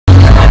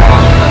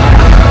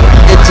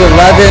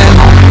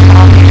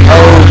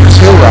11:02,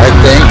 I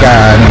think,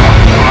 on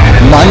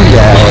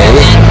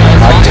Monday,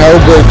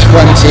 October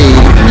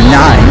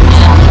 29th.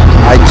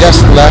 I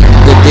just left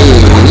the D,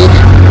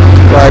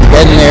 where I've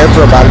been there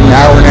for about an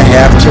hour and a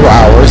half, 2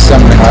 hours,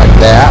 something like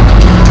that.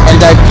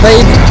 And I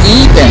played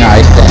even,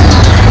 I think.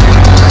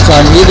 So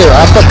I'm either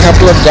up a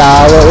couple of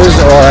dollars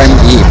or I'm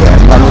even,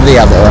 one or the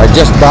other. I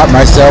just bought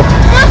myself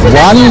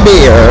one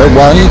beer,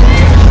 one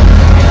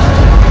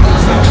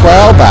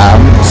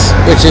 12-ounce,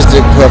 which is the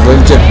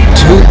equivalent of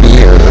 2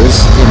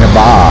 beers in a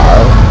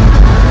bar,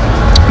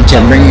 which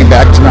I'm bringing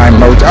back to my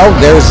motel. Oh,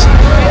 there's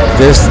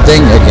this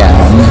thing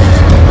again,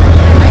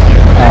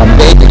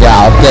 baby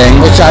doll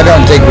thing, which I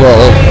don't think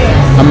will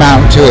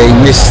amount to a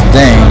Miss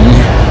Thing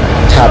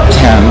top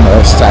 10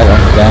 list, I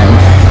don't think.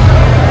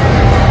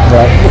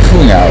 But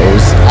who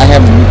knows? I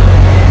haven't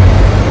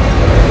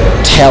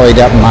tallied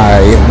up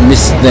my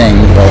Miss Thing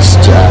list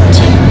yet.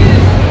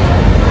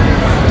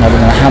 I don't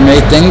know how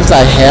many things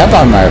I have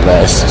on my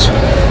list.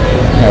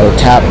 You know,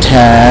 top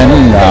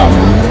 10,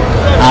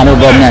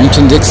 honorable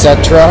mentions,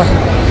 etc.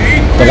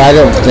 But I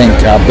don't think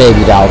a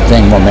baby doll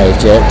thing will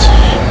make it.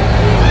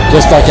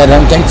 Just like I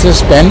don't think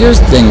suspenders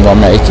thing will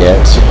make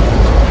it.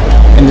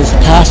 And it's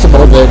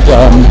possible that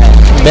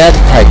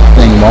bagpipe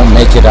thing won't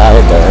make it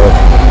either.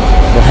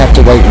 We'll have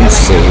to wait and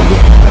see.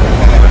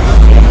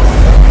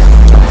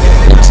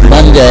 It's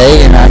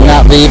Monday and I'm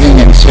not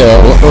leaving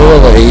until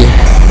early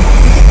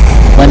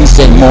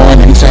Wednesday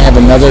morning, so I have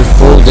another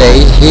full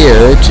day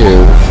here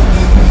to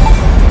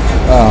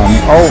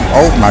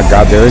oh my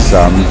god, there's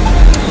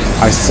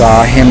I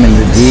saw him in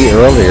the D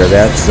earlier.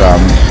 That's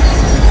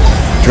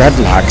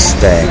Dreadlocks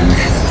thing.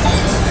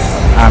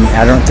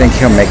 I don't think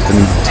he'll make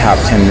the top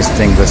 10 Miss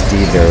Thing list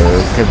either,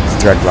 because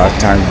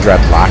Dreadlocks aren't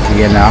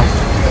dreadlocky enough.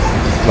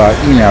 But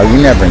you know, you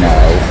never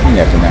know. You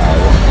never know.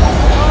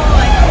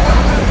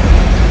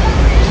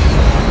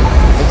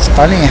 It's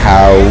funny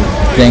how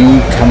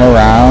things come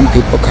around,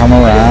 people come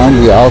around,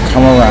 we all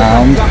come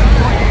around.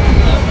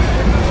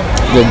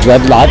 The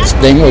Dreadlocks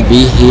thing would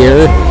be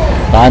here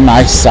by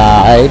my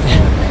side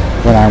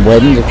when I'm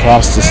waiting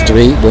across the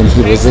street when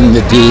he was in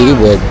the D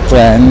with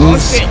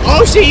friends.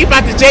 Oh shit, you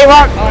about to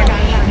jaywalk?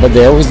 But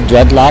there was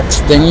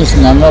Dreadlocks things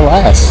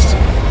nonetheless.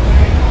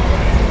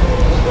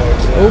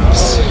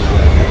 Oops.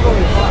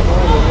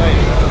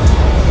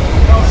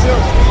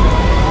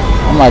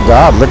 Oh my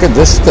god, look at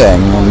this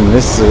thing. And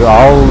this is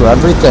all,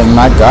 everything.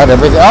 My god,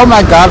 everything. Oh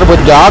my god,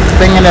 with dog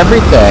thing and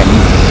everything.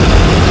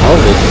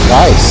 Holy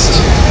Christ.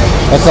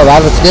 That's a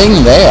lot of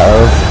thing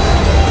there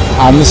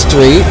on the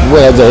street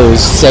where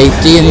there's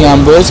safety in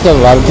numbers because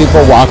a lot of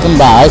people walking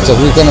by, so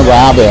who's going to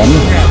rob him?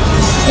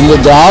 And the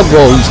dog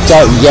will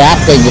start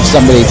yapping if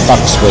somebody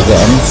fucks with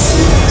him.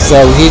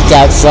 So he's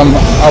got some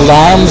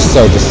alarms,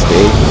 so to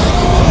speak.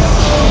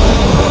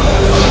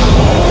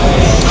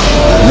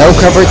 No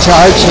cover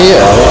charge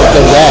here with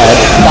the red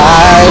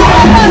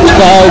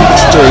 512th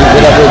Street,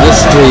 whatever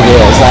this street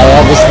is. I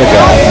always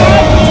forget.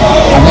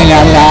 I mean,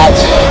 I'm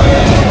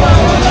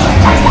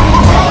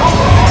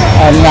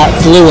not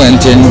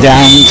fluent in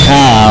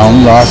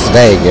downtown Las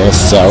Vegas,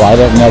 so I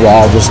don't know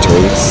all the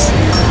streets.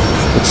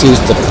 Excuse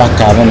the fuck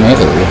out of me.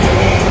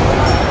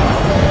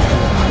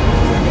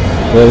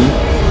 We're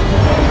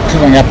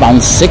coming up on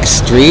 6th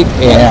Street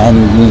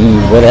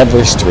and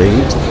whatever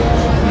street.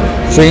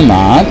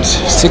 Fremont,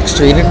 6th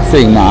Street and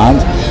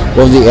Fremont,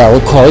 where the El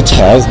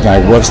Cortez, my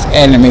worst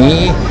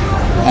enemy,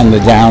 and the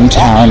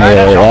downtown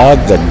area,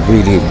 the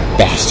greedy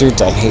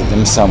bastards, I hate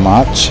them so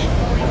much.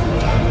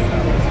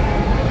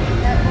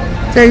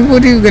 Hey,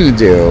 what are you gonna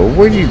do?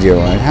 What are you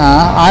doing,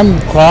 huh? I'm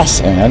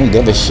crossing, I don't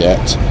give a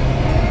shit.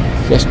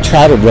 Just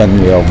try to run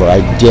me over,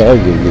 I dare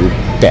you, you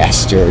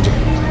bastard.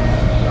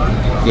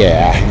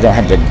 Yeah, you don't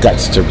have the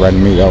guts to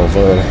run me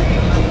over.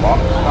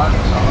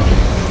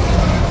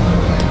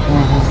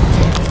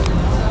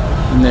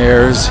 And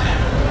there's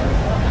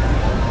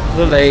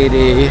the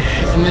lady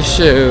in the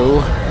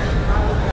shoe.